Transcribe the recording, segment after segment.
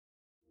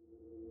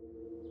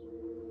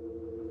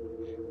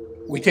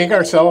We take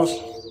ourselves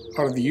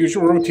out of the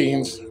usual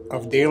routines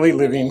of daily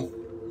living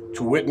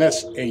to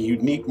witness a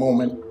unique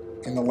moment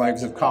in the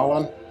lives of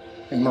Collin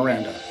and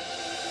Miranda.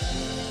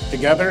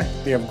 Together,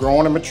 they have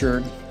grown and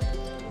matured,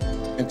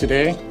 and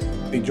today,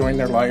 they join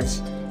their lives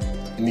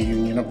in the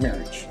union of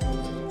marriage.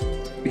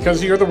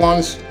 Because you're the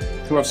ones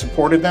who have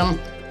supported them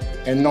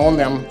and known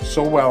them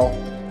so well,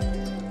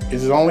 it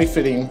is only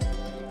fitting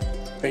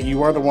that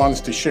you are the ones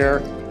to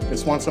share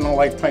this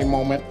once-in-a-lifetime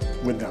moment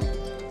with them.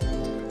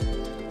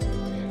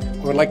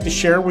 I would like to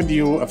share with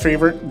you a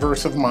favorite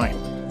verse of mine.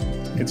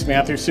 It's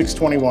Matthew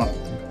 6:21.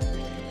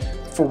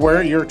 For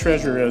where your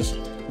treasure is,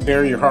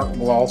 there your heart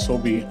will also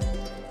be.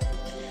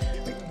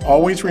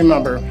 Always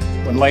remember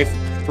when life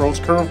throws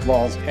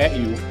curveballs at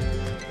you,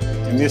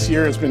 and this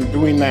year has been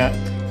doing that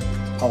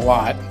a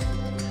lot,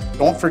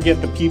 don't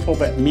forget the people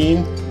that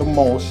mean the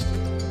most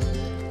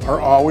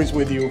are always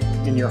with you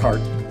in your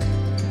heart.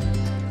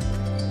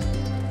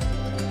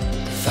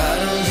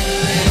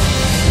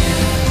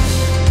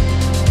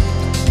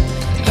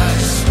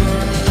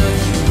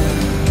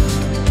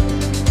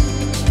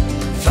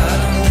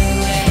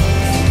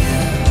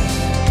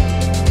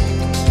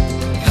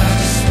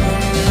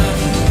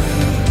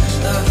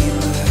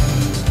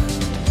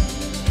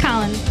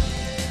 Collin,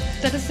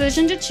 the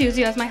decision to choose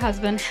you as my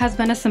husband has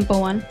been a simple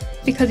one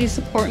because you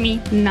support me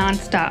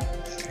nonstop.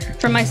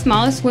 From my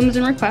smallest whims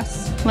and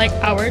requests, like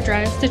hour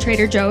drives to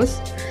Trader Joe's,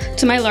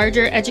 to my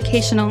larger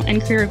educational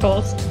and career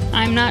goals,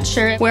 I'm not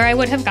sure where I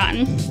would have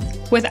gotten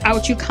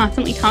without you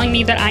constantly telling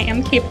me that I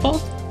am capable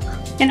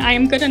and I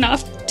am good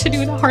enough to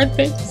do the hard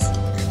things.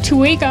 To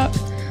wake up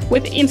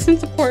with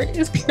instant support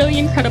is purely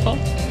incredible.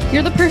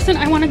 You're the person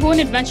I want to go on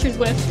adventures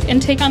with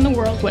and take on the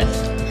world with.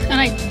 And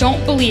I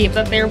don't believe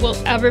that there will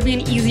ever be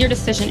an easier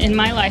decision in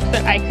my life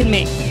that I could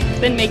make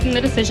than making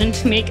the decision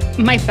to make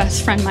my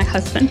best friend my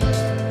husband.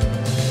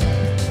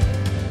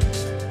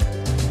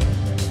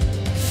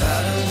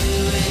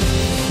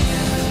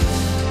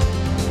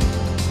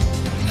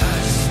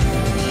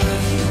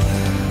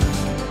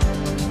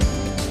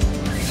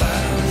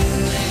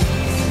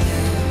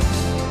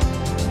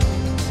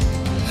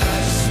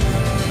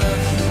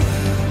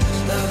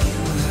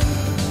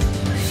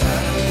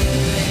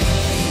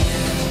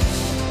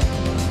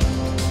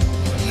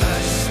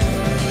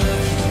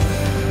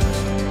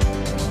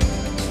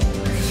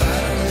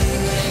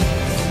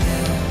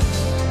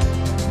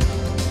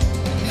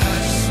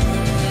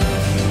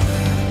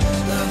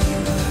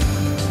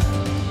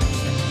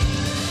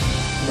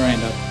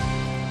 Miranda,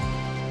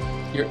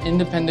 your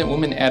independent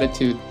woman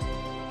attitude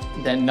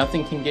that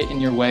nothing can get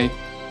in your way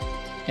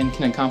and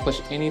can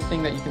accomplish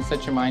anything that you can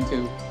set your mind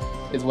to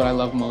is what I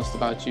love most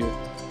about you.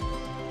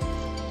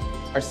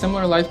 Our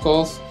similar life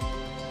goals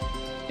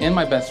and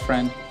my best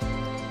friend,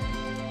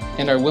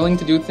 and are willing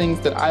to do things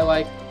that I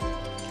like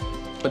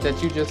but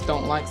that you just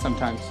don't like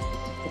sometimes.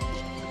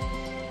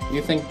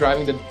 You think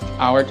driving the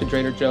hour to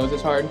Trader Joe's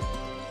is hard?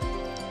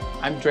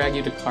 I drag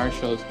you to car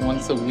shows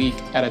once a week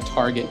at a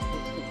Target.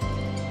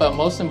 But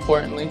most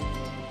importantly,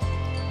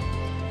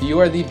 you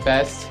are the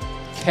best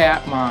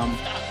cat mom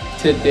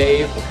to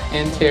Dave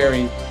and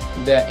Terry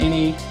that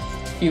any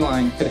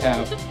feline could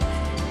have.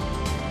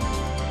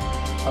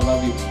 I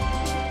love you.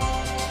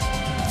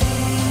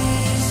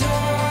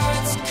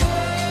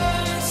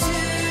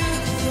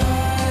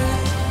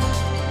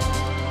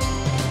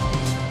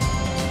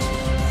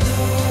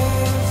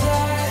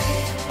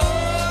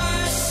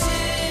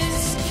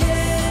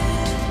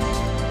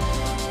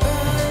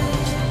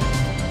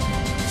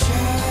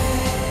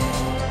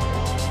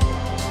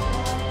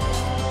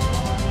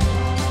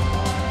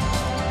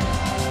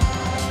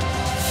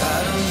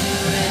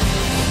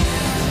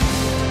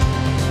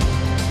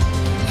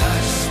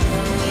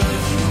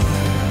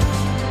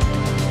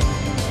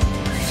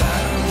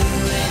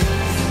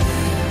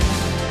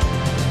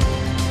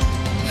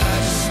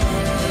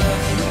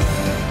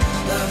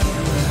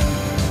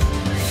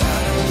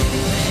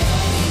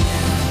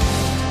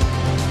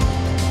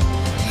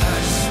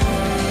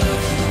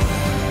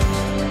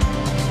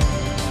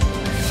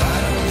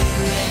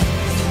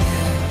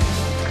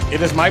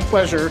 It is my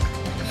pleasure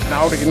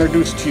now to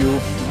introduce to you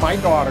my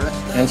daughter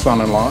and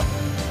son-in-law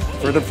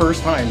for the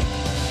first time,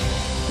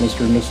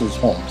 Mr. and Mrs.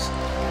 Holmes.